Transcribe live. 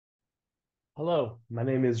Hello, my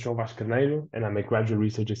name is João Vaz Carneiro, and I'm a graduate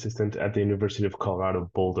research assistant at the University of Colorado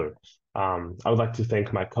Boulder. I would like to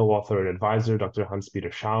thank my co-author and advisor, Dr.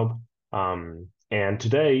 Hans-Peter Schaub. And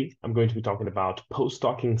today I'm going to be talking about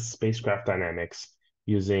post-docking spacecraft dynamics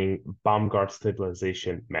using Baumgarte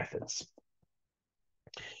stabilization methods.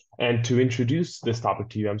 And to introduce this topic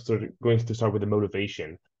to you, going to start with the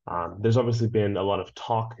motivation. There's obviously been a lot of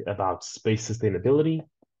talk about space sustainability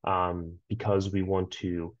because we want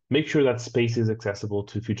to make sure that space is accessible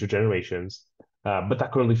to future generations, but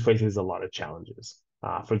that currently faces a lot of challenges.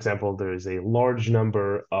 For example, there is a large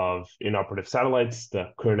number of inoperative satellites. The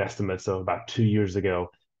current estimates of about 2 years ago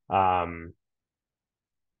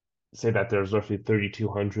say that there's roughly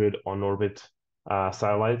 3,200 on-orbit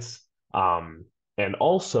satellites. And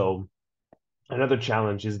also, another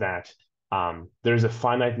challenge is that there's a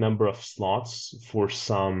finite number of slots for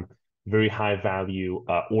some very high value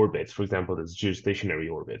orbits. For example, this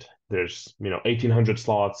geostationary orbit. There's 1,800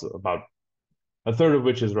 slots, about a third of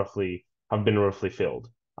which have been roughly filled.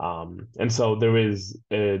 And so there is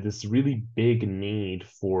this really big need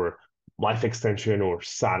for life extension or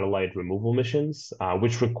satellite removal missions,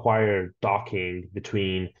 which require docking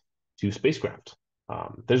between two spacecraft.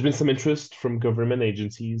 There's been some interest from government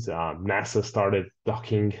agencies. NASA started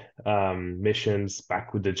docking missions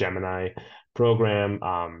back with the Gemini program,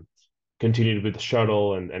 continued with the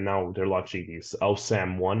shuttle, and now they're launching these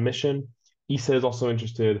OSAM-1 mission. ESA is also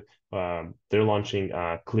interested. They're launching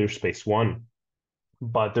Clear Space One.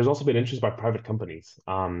 But there's also been interest by private companies.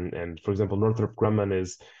 And for example, Northrop Grumman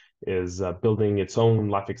is building its own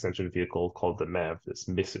life extension vehicle called the MEV,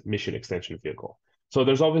 this mission extension vehicle. So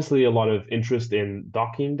there's obviously a lot of interest in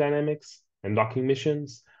docking dynamics and docking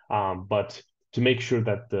missions, but to make sure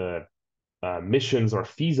that the missions are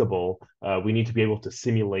feasible, we need to be able to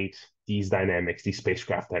simulate these dynamics, these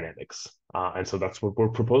spacecraft dynamics. And so that's what we're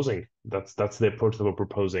proposing. That's the approach that we're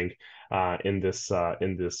proposing in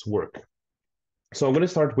this work. So I'm going to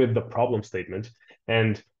start with the problem statement,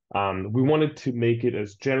 and we wanted to make it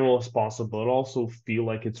as general as possible, but also feel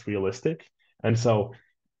like it's realistic. And so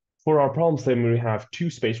for our problem statement, we have two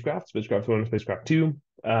spacecraft, spacecraft one and spacecraft two.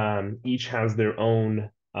 Each has their own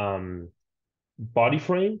body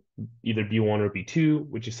frame, either B1 or B2,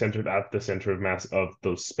 which is centered at the center of mass of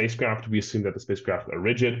those spacecraft. We assume that the spacecraft are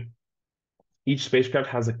rigid. Each spacecraft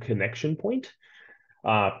has a connection point,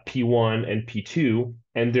 P1 and P2,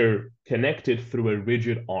 and they're connected through a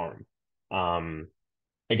rigid arm.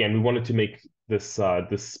 Again, we wanted to make this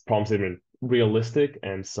problem statement realistic,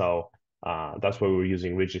 and so that's why we're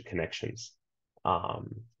using rigid connections.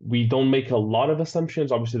 We don't make a lot of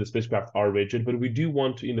assumptions. Obviously, the spacecraft are rigid, but we do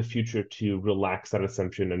want to, in the future, to relax that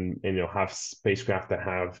assumption and have spacecraft that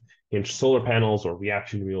have hinged solar panels or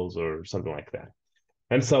reaction wheels or something like that.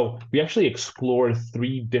 And so we actually explored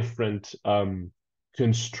three different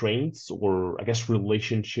constraints, or I guess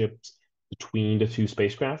relationships between the two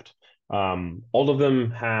spacecraft. All of them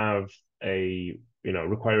have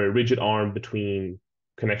require a rigid arm between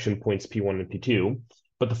connection points P1 and P2.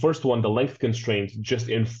 But the first one, the length constraint, just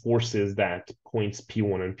enforces that points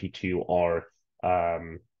P1 and P2 are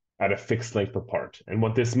at a fixed length apart. And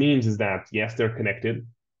what this means is that, yes, they're connected,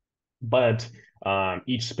 but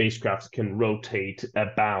each spacecraft can rotate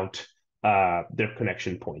about their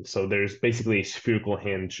connection point. So there's basically a spherical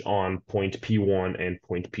hinge on point P1 and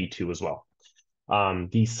point P2 as well.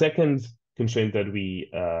 The second constraint that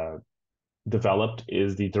we developed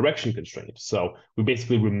is the direction constraint. So we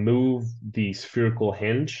basically remove the spherical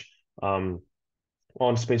hinge on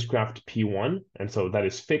spacecraft P1, and so that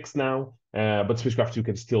is fixed now, but spacecraft 2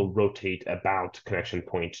 can still rotate about connection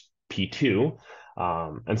point P2.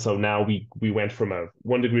 And so now we went from a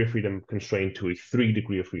 1 degree of freedom constraint to a 3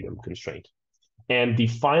 degree of freedom constraint. And the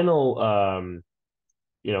final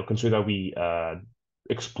constraint that we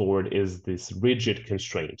explored is this rigid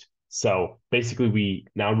constraint. So basically, we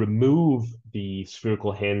now remove the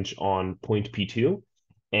spherical hinge on point P2,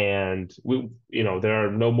 and there are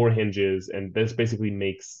no more hinges, and this basically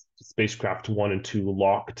makes spacecraft 1 and 2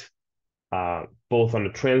 locked, both on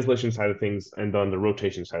the translation side of things and on the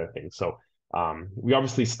rotation side of things. So we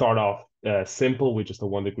obviously start off simple with just a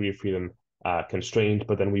 1 degree of freedom constraint,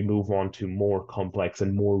 but then we move on to more complex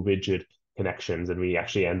and more rigid connections, and we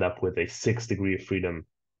actually end up with a 6 degree of freedom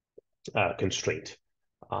constraint.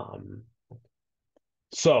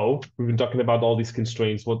 So we've been talking about all these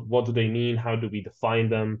constraints. What do they mean? How do we define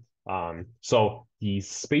them? So these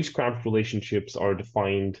spacecraft relationships are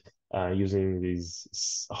defined using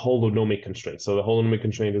these holonomic constraints. So the holonomic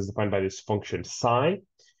constraint is defined by this function psi,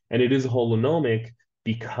 and it is a holonomic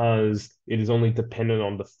because it is only dependent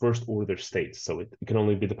on the first order states. So it can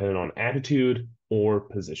only be dependent on attitude or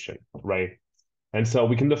position, right? And so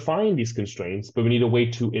we can define these constraints, but we need a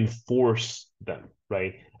way to enforce them,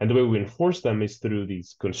 right? And the way we enforce them is through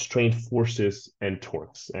these constraint forces and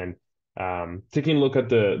torques. And taking a look at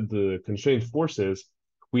the constraint forces,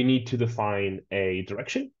 we need to define a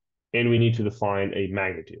direction and we need to define a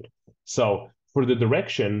magnitude. So for the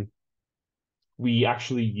direction, we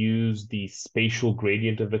actually use the spatial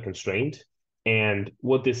gradient of the constraint. And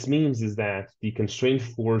what this means is that the constraint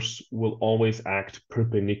force will always act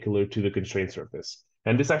perpendicular to the constraint surface.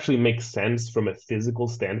 And this actually makes sense from a physical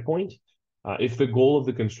standpoint. If the goal of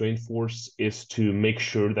the constraint force is to make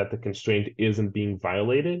sure that the constraint isn't being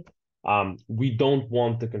violated, we don't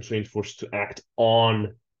want the constraint force to act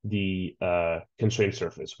on the constraint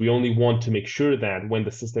surface. We only want to make sure that when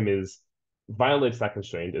the system violates that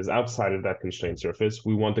constraint, is outside of that constraint surface,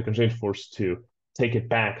 we want the constraint force to take it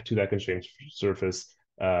back to that constraint surface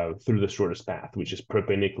through the shortest path, which is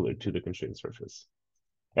perpendicular to the constraint surface.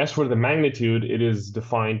 As for the magnitude, it is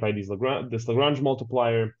defined by this Lagrange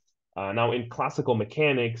multiplier. Now, in classical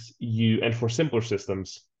mechanics, and for simpler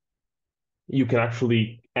systems, you can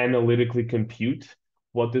actually analytically compute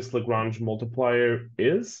what this Lagrange multiplier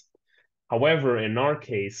is. However, in our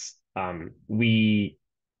case, we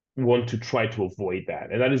want to try to avoid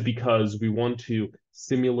that. And that is because we want to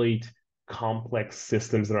simulate complex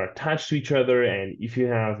systems that are attached to each other. And if you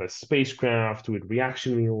have a spacecraft with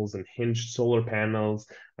reaction wheels and hinged solar panels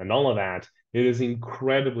and all of that, it is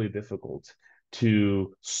incredibly difficult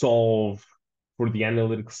to solve for the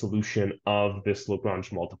analytic solution of this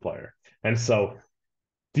Lagrange multiplier. And so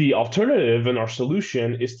the alternative in our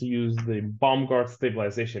solution is to use the Baumgarte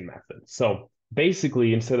stabilization method. So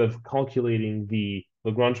basically, instead of calculating the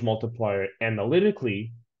Lagrange multiplier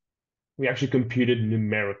analytically, we actually computed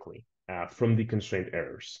numerically from the constraint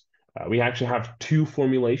errors. We actually have two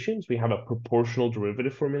formulations. We have a proportional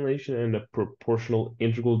derivative formulation and a proportional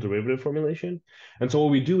integral derivative formulation. And so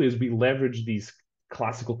what we do is we leverage these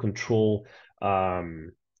classical control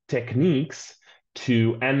techniques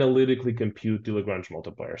to analytically compute the Lagrange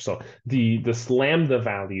multiplier. So this lambda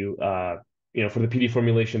value, for the PD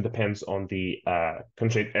formulation depends on the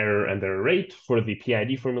constraint error and their rate. For the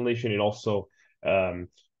PID formulation, it also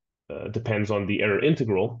depends on the error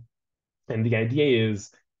integral. And the idea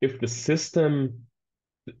is if the system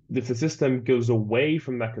goes away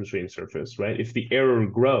from that constraint surface, right? If the error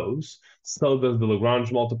grows, so does the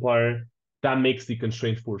Lagrange multiplier. That makes the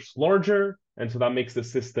constraint force larger, and so that makes the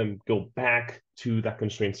system go back to that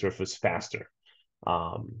constraint surface faster.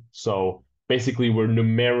 So basically, we're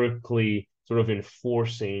numerically sort of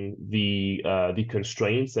enforcing the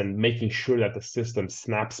constraints and making sure that the system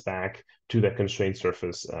snaps back to that constraint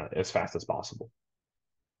surface as fast as possible.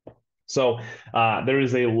 So there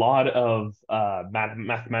is a lot of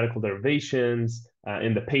mathematical derivations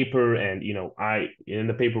in the paper, and in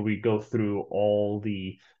the paper we go through all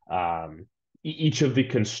the each of the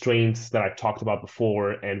constraints that I talked about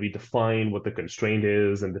before, and we define what the constraint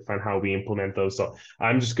is and define how we implement those. So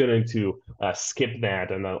I'm just going to skip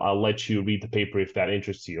that, and I'll let you read the paper if that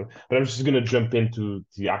interests you. But I'm just going to jump into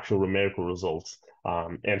the actual numerical results.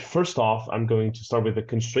 And first off, I'm going to start with the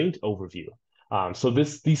constraint overview. So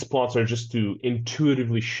these plots are just to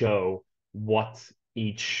intuitively show what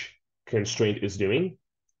each constraint is doing.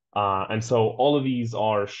 And so all of these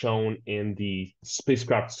are shown in the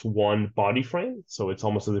Spacecraft's one body frame. So it's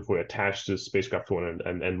almost as if we're attached to Spacecraft one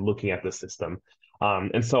and looking at the system.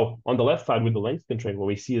 And so on the left side with the length constraint, what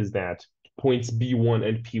we see is that points B1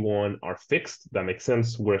 and P1 are fixed. That makes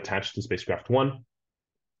sense. We're attached to Spacecraft one.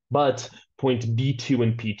 But point B2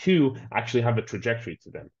 and P2 actually have a trajectory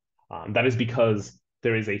to them. That is because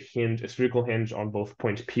there is a spherical hinge on both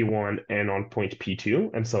point P1 and on point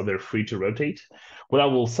P2, and so they're free to rotate. What I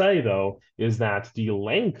will say, though, is that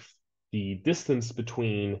the distance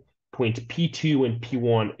between point P2 and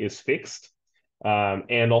P1 is fixed,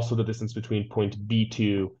 and also the distance between point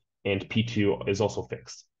B2 and P2 is also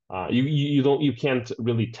fixed. You can't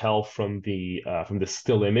really tell from the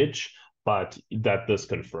still image, but that does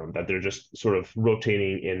confirm that they're just sort of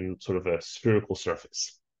rotating in sort of a spherical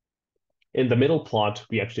surface. In the middle plot,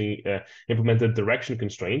 we actually implemented direction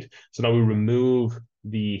constraint. So now we remove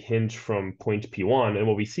the hinge from point P1. And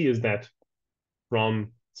what we see is that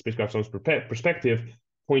from spacecraft's own perspective,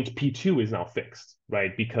 point P2 is now fixed,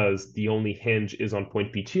 right? Because the only hinge is on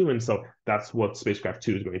point P2. And so that's what spacecraft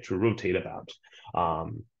 2 is going to rotate about.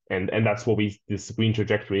 And that's what this green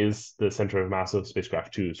trajectory is, the center of mass of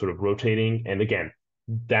spacecraft 2 sort of rotating. And again,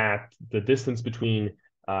 that the distance between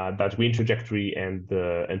that green trajectory and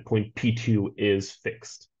point P2 is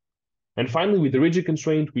fixed. And finally, with the rigid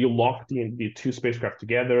constraint, we lock the two spacecraft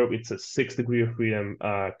together. It's a 6 degree of freedom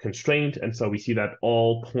constraint, and so we see that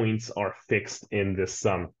all points are fixed in this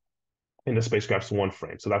in the spacecraft's one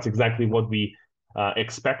frame. So that's exactly what we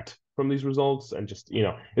expect from these results, and just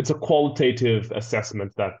it's a qualitative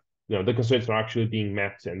assessment that the constraints are actually being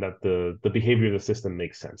met and that the behavior of the system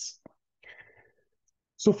makes sense.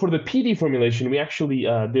 So for the PD formulation, we actually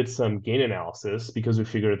did some gain analysis because we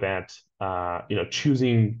figured that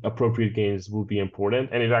choosing appropriate gains will be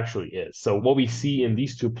important, and it actually is. So what we see in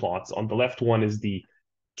these two plots, on the left one is the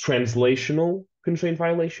translational constraint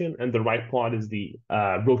violation, and the right plot is the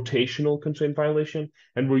rotational constraint violation,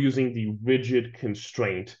 and we're using the rigid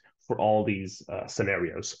constraint for all these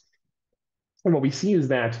scenarios. And what we see is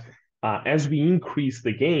that as we increase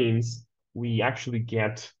the gains, we actually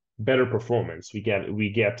get better performance. We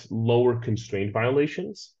get lower constraint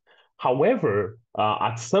violations. However,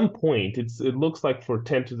 at some point, it looks like for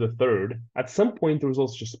 10 to the third, at some point the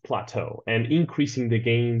results just plateau, and increasing the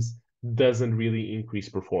gains doesn't really increase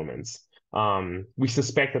performance. We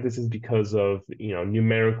suspect that this is because of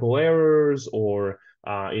numerical errors or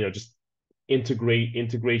just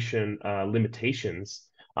integration limitations.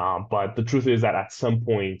 But the truth is that at some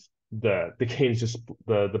point the gains just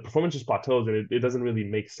the performance just plateaus, and it doesn't really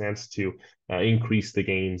make sense to increase the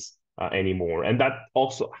gains anymore. And that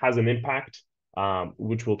also has an impact,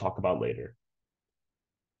 which we'll talk about later.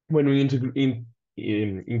 When we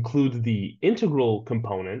include the integral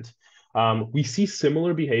component, we see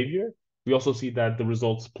similar behavior. We also see that the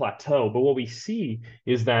results plateau, but what we see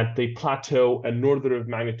is that they plateau an order of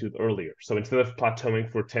magnitude earlier. So instead of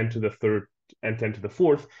plateauing for 10 to the third and 10 to the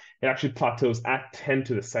fourth, it actually plateaus at 10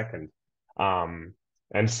 to the second. And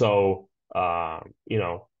so, the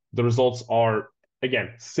results are,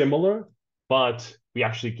 again, similar, but we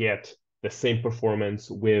actually get the same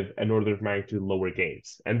performance with an order of magnitude lower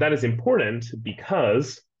gains. And that is important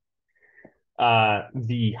because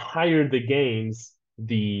the higher the gains,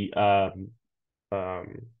 the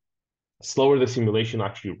slower the simulation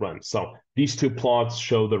actually runs. So these two plots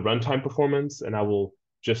show the runtime performance, and I will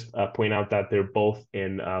just point out that they're both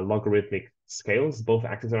in logarithmic scales, both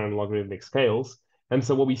axes are on logarithmic scales. And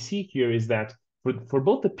so what we see here is that for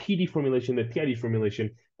both the PD formulation and the PID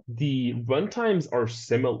formulation, the runtimes are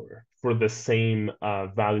similar for the same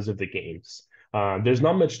values of the gains. There's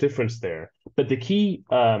not much difference there, but the key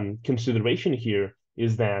consideration here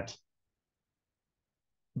is that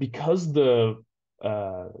because the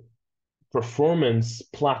performance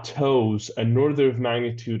plateaus an order of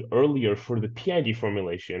magnitude earlier for the PID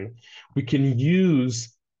formulation, we can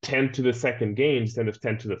use 10 to the second gains instead of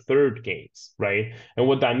 10 to the third gains, right? And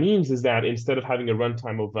what that means is that instead of having a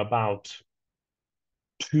runtime of about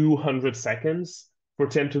 200 seconds for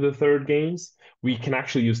 10 to the third gains, we can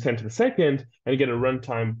actually use 10 to the second and get a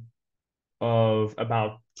runtime of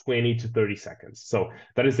about 20 to 30 seconds. So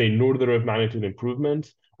that is an order of magnitude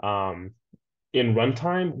improvement in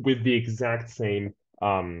runtime with the exact same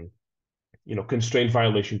constraint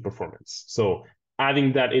violation performance. So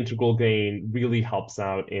adding that integral gain really helps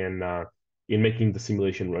out in making the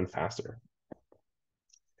simulation run faster.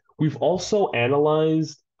 We've also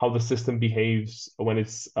analyzed how the system behaves when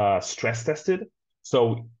it's stress tested.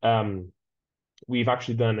 So we've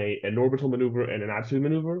actually done an orbital maneuver and an attitude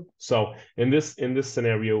maneuver. So in this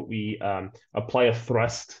scenario, we apply a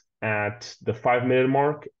thrust at the 5-minute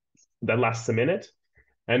mark that lasts a minute.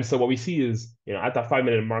 And so what we see is, at that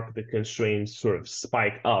 5-minute mark, the constraints sort of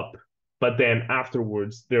spike up, but then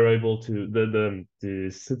afterwards they're able to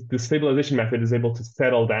the stabilization method is able to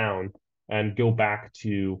settle down and go back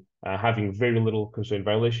to having very little constraint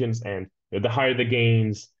violations. And the higher the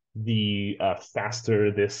gains, the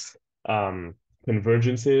faster this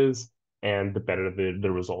convergence is, and the better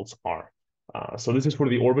the results are. So this is for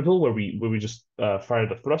the orbital where we just fire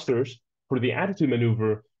the thrusters. For the attitude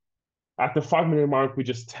maneuver, at the 5-minute mark, we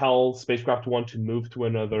just tell spacecraft 1 to move to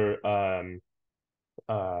another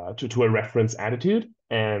to a reference attitude,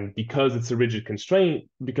 and because it's a rigid constraint,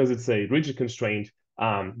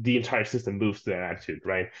 the entire system moves to that attitude,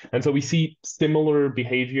 right? And so we see similar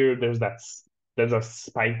behavior. There's a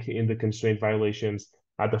spike in the constraint violations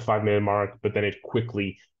at the 5-minute mark, but then it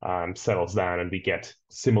quickly settles down, and we get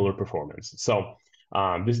similar performance. So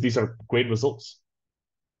these are great results.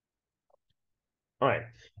 All right,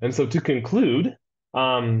 and so to conclude,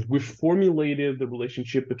 we've formulated the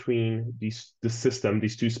relationship between these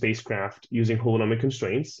two spacecraft using holonomic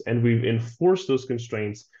constraints, and we've enforced those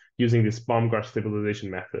constraints using this Baumgarte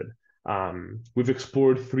stabilization method. We've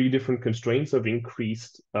explored 3 different constraints of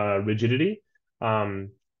increased rigidity.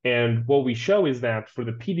 And what we show is that for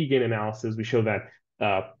the PD gain analysis, we show that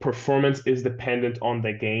performance is dependent on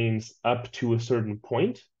the gains up to a certain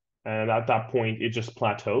point, and at that point it just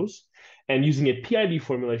plateaus. And using a PID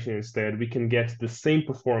formulation instead, we can get the same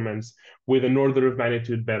performance with an order of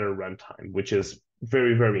magnitude better runtime, which is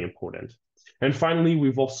very, very important. And finally,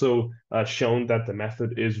 we've also shown that the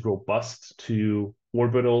method is robust to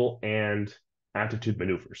orbital and attitude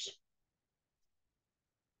maneuvers.